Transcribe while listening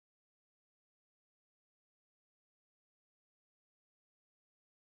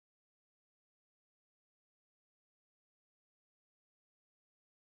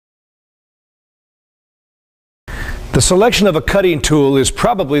The selection of a cutting tool is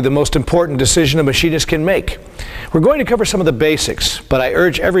probably the most important decision a machinist can make. We're going to cover some of the basics, but I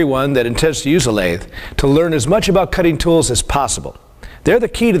urge everyone that intends to use a lathe to learn as much about cutting tools as possible. They're the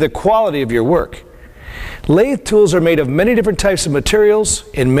key to the quality of your work. Lathe tools are made of many different types of materials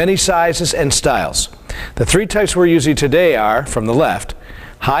in many sizes and styles. The three types we're using today are, from the left,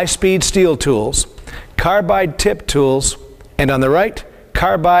 high-speed steel tools, carbide tip tools, and on the right,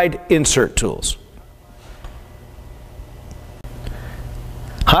 carbide insert tools.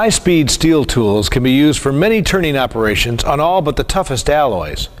 High-speed steel tools can be used for many turning operations on all but the toughest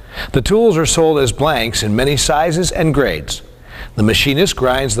alloys. The tools are sold as blanks in many sizes and grades. The machinist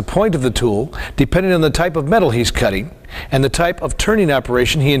grinds the point of the tool depending on the type of metal he's cutting and the type of turning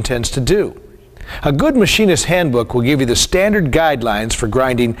operation he intends to do. A good machinist handbook will give you the standard guidelines for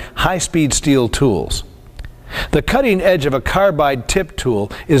grinding high-speed steel tools. The cutting edge of a carbide tip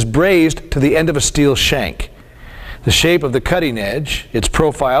tool is brazed to the end of a steel shank. The shape of the cutting edge, its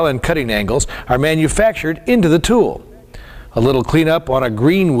profile and cutting angles are manufactured into the tool. A little cleanup on a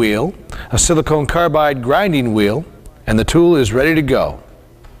green wheel, a silicone carbide grinding wheel, and the tool is ready to go.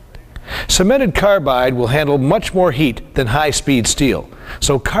 Cemented carbide will handle much more heat than high-speed steel,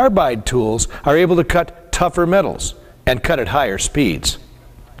 so carbide tools are able to cut tougher metals and cut at higher speeds.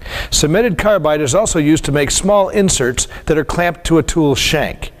 Cemented carbide is also used to make small inserts that are clamped to a tool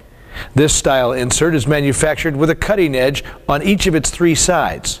shank. This style insert is manufactured with a cutting edge on each of its three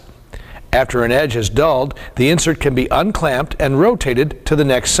sides. After an edge is dulled, the insert can be unclamped and rotated to the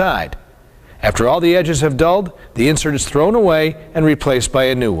next side. After all the edges have dulled, the insert is thrown away and replaced by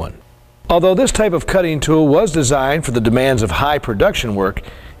a new one. Although this type of cutting tool was designed for the demands of high production work,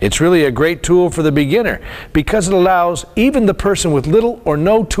 it's really a great tool for the beginner because it allows even the person with little or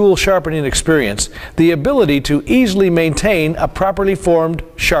no tool sharpening experience the ability to easily maintain a properly formed,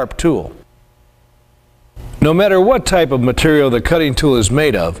 sharp tool. No matter what type of material the cutting tool is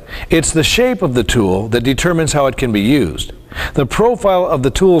made of, it's the shape of the tool that determines how it can be used. The profile of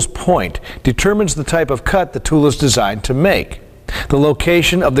the tool's point determines the type of cut the tool is designed to make. The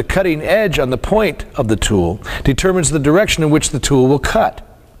location of the cutting edge on the point of the tool determines the direction in which the tool will cut.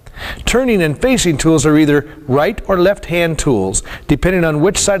 Turning and facing tools are either right or left hand tools, depending on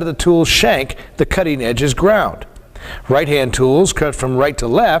which side of the tool's shank the cutting edge is ground. Right hand tools cut from right to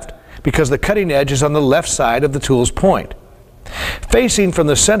left because the cutting edge is on the left side of the tool's point. Facing from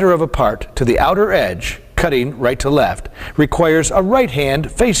the center of a part to the outer edge, cutting right to left, requires a right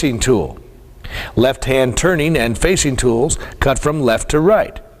hand facing tool. Left hand turning and facing tools cut from left to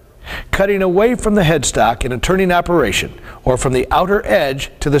right. Cutting away from the headstock in a turning operation, or from the outer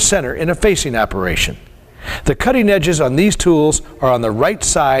edge to the center in a facing operation. The cutting edges on these tools are on the right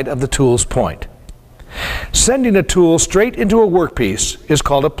side of the tool's point. Sending a tool straight into a workpiece is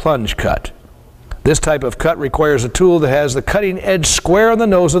called a plunge cut. This type of cut requires a tool that has the cutting edge square on the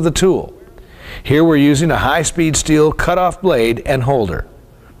nose of the tool. Here we're using a high-speed steel cut-off blade and holder.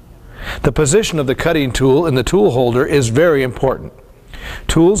 The position of the cutting tool in the tool holder is very important.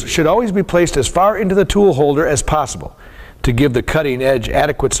 Tools should always be placed as far into the tool holder as possible to give the cutting edge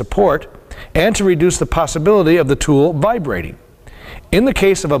adequate support and to reduce the possibility of the tool vibrating. In the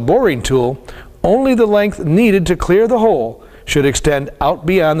case of a boring tool, only the length needed to clear the hole should extend out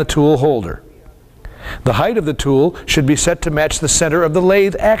beyond the tool holder. The height of the tool should be set to match the center of the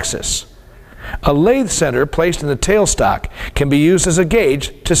lathe axis. A lathe center placed in the tailstock can be used as a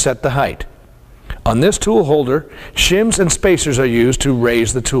gauge to set the height. On this tool holder, shims and spacers are used to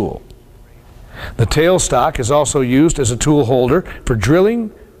raise the tool. The tailstock is also used as a tool holder for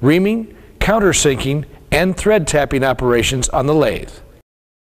drilling, reaming, countersinking, and thread tapping operations on the lathe.